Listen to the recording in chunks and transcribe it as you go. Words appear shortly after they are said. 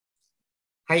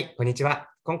はい、こんにちは。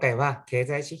今回は経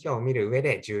済指標を見る上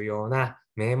で重要な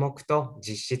名目と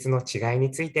実質の違いに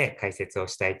ついて解説を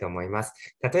したいと思います。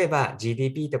例えば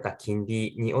GDP とか金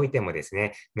利においてもです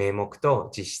ね、名目と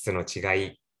実質の違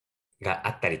いが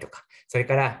あったりとか、それ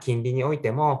から金利におい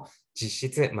ても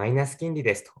実質マイナス金利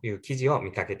ですという記事を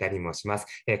見かけたりもします。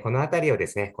このあたりをで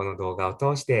すね、この動画を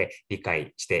通して理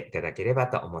解していただければ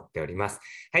と思っております。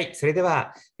はい、それで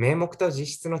は名目と実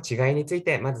質の違いについ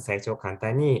て、まず最初簡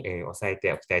単に押さえ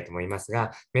ておきたいと思います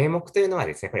が、名目というのは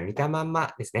ですね、これ見たまん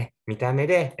まですね、見た目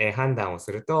で判断を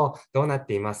するとどうなっ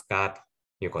ていますか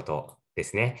ということで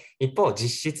すね。一方、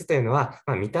実質というのは、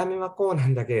見た目はこうな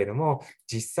んだけれども、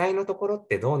実際のところっ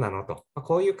てどうなのと、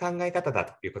こういう考え方だ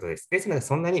ということです。ですので、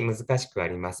そんなに難しくあ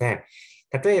りません。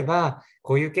例えば、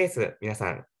こういうケース、皆さ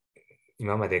ん、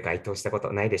今まで該当したこ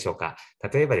とないでしょうか。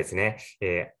例えばですね、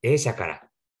A 社から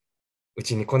う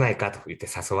ちに来ないかと言って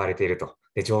誘われていると。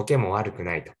で、条件も悪く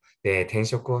ないと。で、転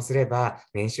職をすれば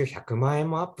年収100万円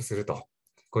もアップすると。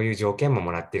こういう条件も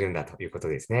もらってるんだということ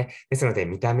ですね。ですので、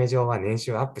見た目上は年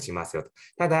収アップしますよと。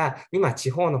ただ、今、地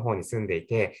方の方に住んでい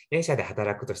て、A 社で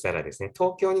働くとしたらですね、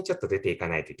東京にちょっと出ていか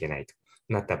ないといけないと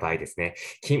なった場合ですね、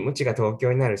勤務地が東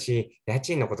京になるし、家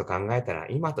賃のこと考えたら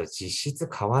今と実質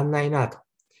変わんないなと。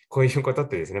こういうことっ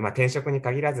てですね、転職に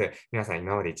限らず、皆さん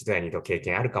今まで一度や二度経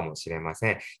験あるかもしれませ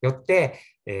ん。よって、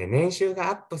年収が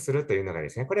アップするというのがで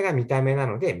すね、これが見た目な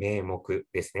ので名目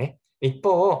ですね。一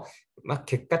方、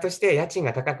結果として家賃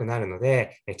が高くなるの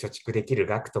で、貯蓄できる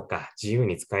額とか、自由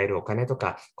に使えるお金と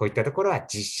か、こういったところは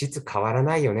実質変わら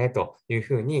ないよね、という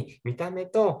ふうに、見た目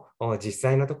と実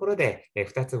際のところで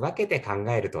2つ分けて考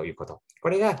えるということ。こ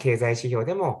れが経済指標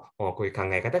でも、こういう考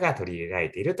え方が取り入れられ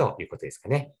ているということですか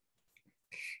ね。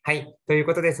はい。という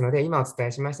ことですので、今お伝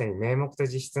えしましたように、名目と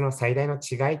実質の最大の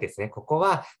違いですね。ここ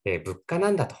は、物価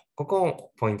なんだと。ここ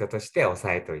をポイントとして押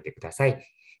さえておいてください。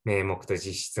名目と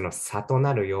実質の差と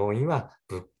なる要因は、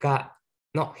物価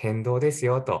の変動です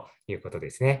よということで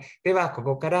すね。では、こ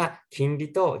こから金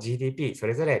利と GDP、そ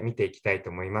れぞれ見ていきたいと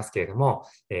思いますけれども、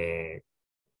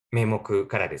名目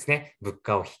からですね、物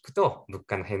価を引くと、物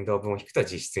価の変動分を引くと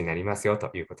実質になりますよ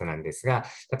ということなんですが、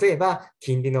例えば、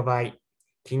金利の場合、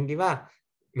金利は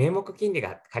名目金利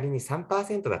が仮に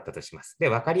 3% だったとします。で、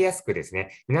わかりやすくです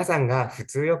ね、皆さんが普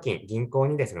通預金、銀行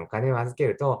にですね、お金を預け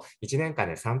ると、1年間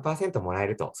で 3% もらえ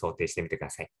ると想定してみてくだ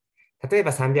さい。例え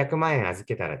ば300万円預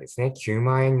けたらですね、9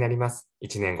万円になります。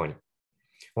1年後に。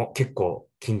結構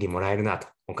金利もらえるなと。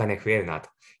お金増えるなと。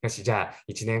よし、じゃあ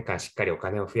1年間しっかりお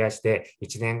金を増やして、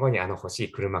1年後に欲し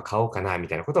い車買おうかな、み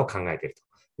たいなことを考えていると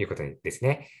いうことです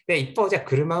ね。で、一方、じゃあ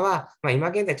車は、今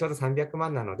現在ちょうど300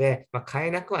万なので、買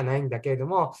えなくはないんだけれど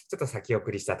も、ちょっと先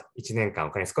送りしたと。1年間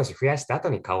お金少し増やした後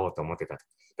に買おうと思ってたと。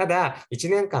ただ、1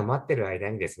年間待ってる間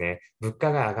にですね、物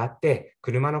価が上がって、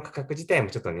車の価格自体も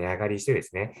ちょっと値上がりしてで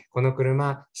すね、この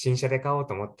車、新車で買おう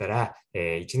と思ったら、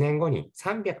1年後に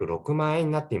306万円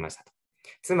になっていましたと。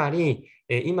つまり、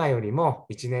今よりも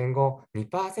1年後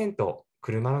2%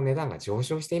車の値段が上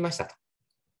昇していましたと。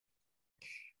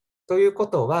というこ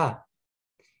とは、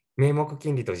名目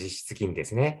金利と実質金利で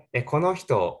すね。この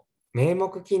人、名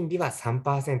目金利は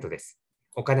 3% です。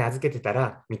お金預けてた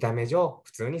ら、見た目上、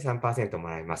普通に 3% も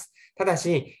らえます。ただ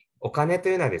し、お金と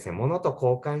いうのはですね、物と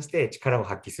交換して力を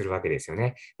発揮するわけですよ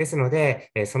ね。ですの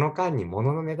で、その間に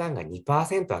物の値段が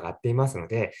 2% 上がっていますの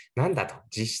で、なんだと、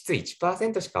実質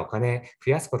 1% しかお金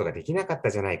増やすことができなかった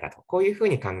じゃないかと、こういうふう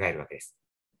に考えるわけです。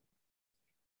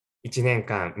1年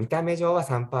間、見た目上は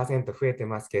 3% 増えて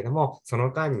ますけれども、そ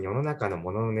の間に世の中の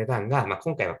ものの値段が、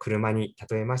今回は車に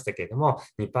例えましたけれども、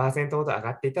2% ほど上が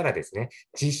っていたらですね、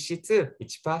実質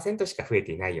 1% しか増え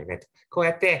ていないよねと。こうや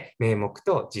って名目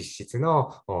と実質の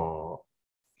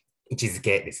位置づ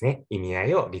けですね、意味合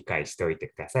いを理解しておいて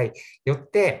ください。よ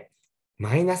って、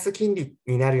マイナス金利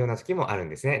になるような時もあるん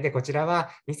ですね。で、こちら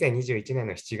は2021年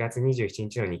の7月27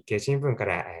日の日経新聞か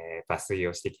ら、抜粋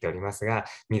をしてきておりますが、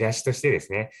見出しとしてで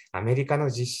すね、アメリカの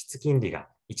実質金利が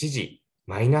一時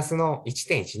マイナスの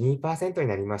 1.12% に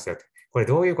なりましたよと。これ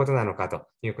どういうことなのかと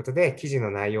いうことで、記事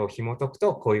の内容を紐解く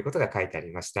と、こういうことが書いてあ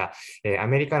りました。ア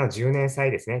メリカの10年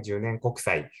債ですね、10年国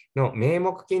債の名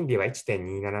目金利は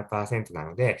 1.27% な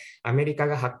ので、アメリカ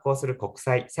が発行する国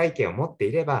債、債券を持って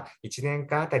いれば、1年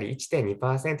間あたり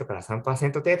 1.2% から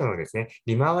 3% 程度のですね、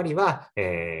利回りは、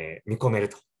見込める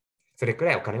と。それく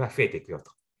らいお金は増えていくよ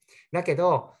と。だけ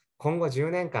ど、今後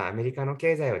10年間アメリカの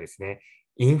経済はですね、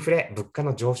インフレ、物価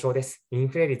の上昇です。イン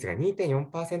フレ率が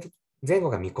 2.4% 前後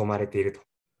が見込まれていると。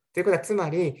ということは、つま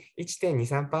り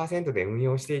1.23% で運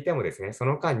用していてもですね、そ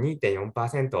の間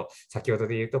 2.4%、先ほど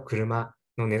で言うと車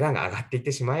の値段が上がっていっ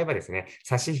てしまえばですね、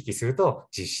差し引きすると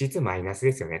実質マイナス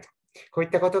ですよねと。こういっ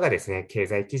たことがですね、経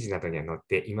済記事などには載っ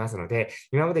ていますので、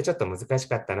今までちょっと難し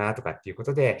かったなとかっていうこ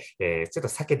とで、ちょっと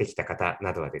避けてきた方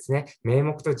などはですね、名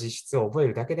目と実質を覚え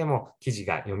るだけでも記事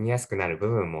が読みやすくなる部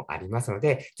分もありますの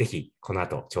で、ぜひこの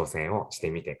後挑戦をして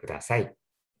みてください。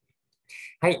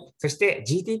はい。そして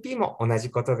GDP も同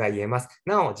じことが言えます。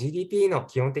なお、GDP の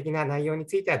基本的な内容に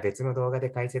ついては別の動画で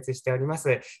解説しておりま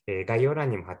す。概要欄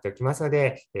にも貼っておきますの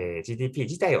で、GDP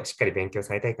自体をしっかり勉強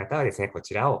されたい方はですね、こ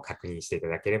ちらを確認していた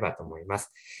だければと思いま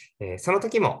す。その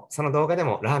時も、その動画で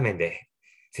もラーメンで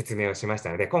説明をしまし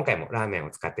たので、今回もラーメンを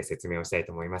使って説明をしたい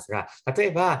と思いますが、例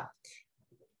えば、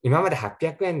今まで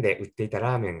800円で売っていた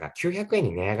ラーメンが900円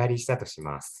に値上がりしたとし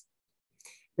ます。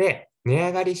で、値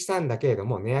上がりしたんだけれど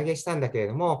も、値上げしたんだけれ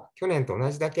ども、去年と同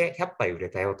じだけ100杯売れ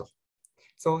たよと。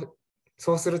そ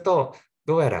うすると、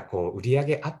どうやらこう売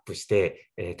上アップして、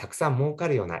たくさん儲か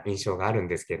るような印象があるん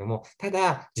ですけれども、た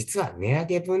だ、実は値上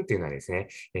げ分っていうのはですね、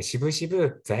しぶし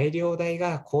ぶ材料代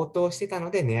が高騰してたの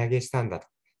で値上げしたんだと。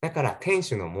だから、店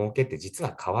主の儲けって実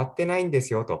は変わってないんで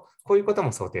すよと、こういうこと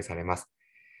も想定されます。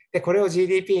で、これを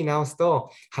GDP に直すと、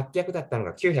800だったの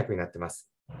が900になってます。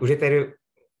売れてる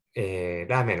ラ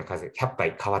ーメンの数100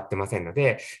杯変わってませんの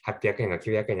で、800円が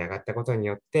900円に上がったことに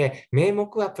よって、名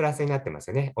目はプラスになってます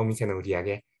よね。お店の売り上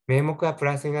げ。名目はプ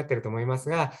ラスになっていると思います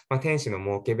が、店主の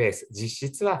儲けベース、実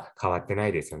質は変わってな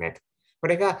いですよね。こ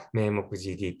れが名目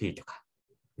GDP とか、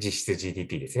実質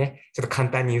GDP ですね。ちょっと簡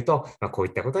単に言うと、こう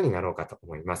いったことになろうかと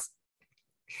思います。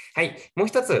はい。もう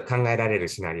一つ考えられる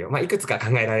シナリオ。いくつか考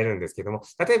えられるんですけども、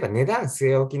例えば値段据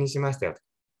え置きにしましたよと。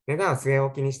値段を据え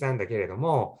置きにしたんだけれど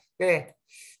も、で、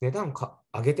値段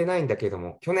上げてないんだけれど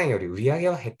も、去年より売り上げ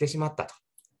は減ってしまったと。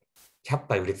100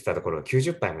杯売れてたところが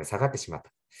90杯まで下がってしまっ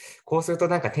た。こうすると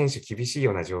なんか店主厳しい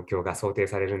ような状況が想定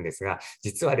されるんですが、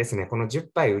実はですね、この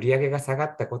10杯売り上げが下が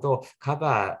ったことをカ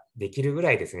バーできるぐ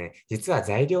らいですね、実は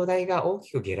材料代が大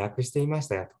きく下落していまし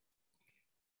たよと。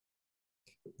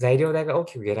材料代が大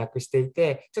きく下落してい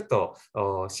て、ちょっと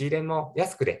仕入れも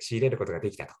安くで仕入れることが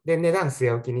できたと。で、値段据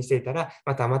え置きにしていたら、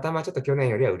たまたまちょっと去年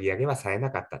よりは売り上げはさえ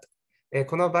なかったと。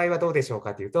この場合はどうでしょう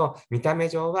かというと、見た目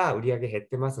上は売り上げ減っ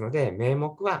てますので、名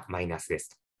目はマイナスです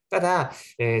と。ただ、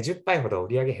10杯ほど売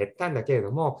り上げ減ったんだけれ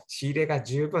ども、仕入れが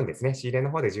十分ですね。仕入れ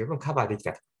の方で十分カバーでき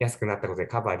たと。安くなったことで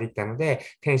カバーできたので、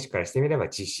店主からしてみれば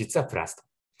実質はプラスと。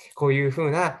こういうふ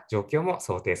うな状況も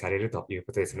想定されるという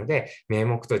ことですので、名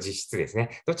目と実質です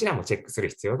ね、どちらもチェックする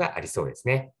必要がありそうです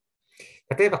ね。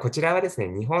例えばこちらはですね、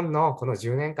日本のこの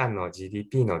10年間の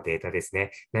GDP のデータです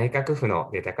ね、内閣府の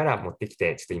データから持ってき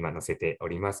て、ちょっと今載せてお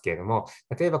りますけれども、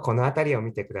例えばこのあたりを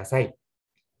見てください。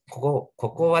こ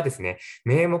こはですね、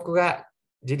名目が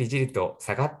じりじりと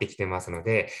下がってきてますの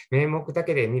で、名目だ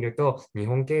けで見ると日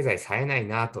本経済冴えない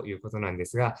なということなんで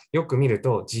すが、よく見る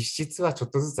と実質はちょっ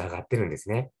とずつ上がってるんです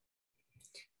ね。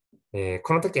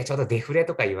この時はちょうどデフレ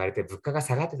とか言われて物価が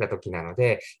下がってた時なの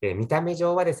で、見た目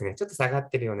上はですね、ちょっと下がっ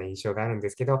てるような印象があるんで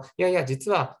すけど、いやいや、実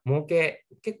は儲け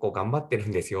結構頑張ってる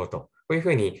んですよと。こういうふ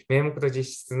うに名目と実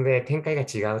質で展開が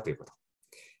違うということ。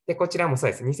で、こちらもそ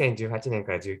うです。2018年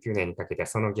から19年にかけては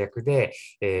その逆で、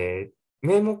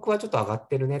名目はちょっと上がっ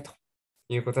てるねと。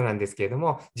いうことなんですけれど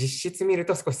も、実質見る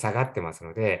と少し下がってます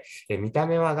ので、見た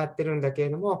目は上がってるんだけれ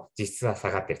ども、実質は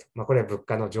下がっていると。これは物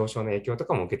価の上昇の影響と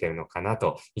かも受けているのかな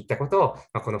といったこと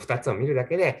を、この2つを見るだ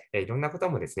けで、いろんなこと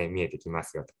もですね、見えてきま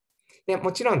すよと。で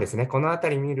もちろんですね、このあた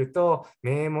り見ると、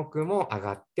名目も上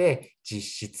がって、実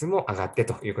質も上がって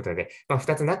ということで、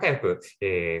2つ仲良く、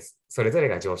それぞれ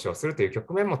が上昇するという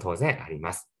局面も当然あり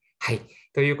ます。はい。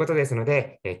ということですの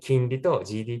で、金利と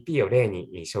GDP を例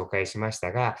に紹介しまし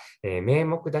たが、名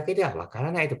目だけではわか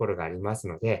らないところがあります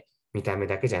ので、見た目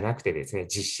だけじゃなくてですね、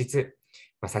実質、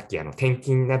さっき転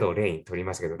勤などを例に取り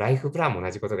ましたけど、ライフプランも同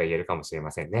じことが言えるかもしれ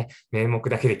ませんね。名目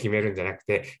だけで決めるんじゃなく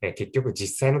て、結局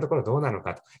実際のところどうなの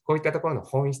かと、こういったところの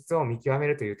本質を見極め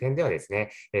るという点ではです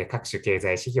ね、各種経済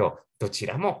指標、どち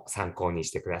らも参考に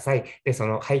してください。で、そ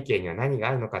の背景には何が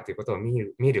あるのかということを見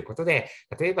ることで、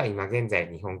例えば今現在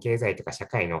日本経済とか社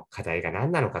会の課題が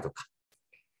何なのかとか、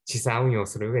資産運用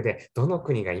する上で、どの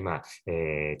国が今、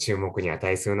注目に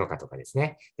値するのかとかです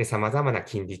ね。で、様々な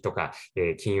金利とか、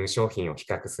金融商品を比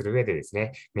較する上でです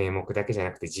ね、名目だけじゃ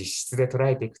なくて実質で捉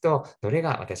えていくと、どれ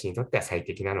が私にとっては最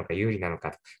適なのか、有利なの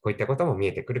かと、こういったことも見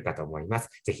えてくるかと思います。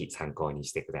ぜひ参考に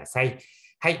してください。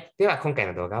はい。では、今回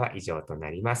の動画は以上とな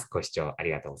ります。ご視聴あ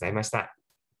りがとうございました。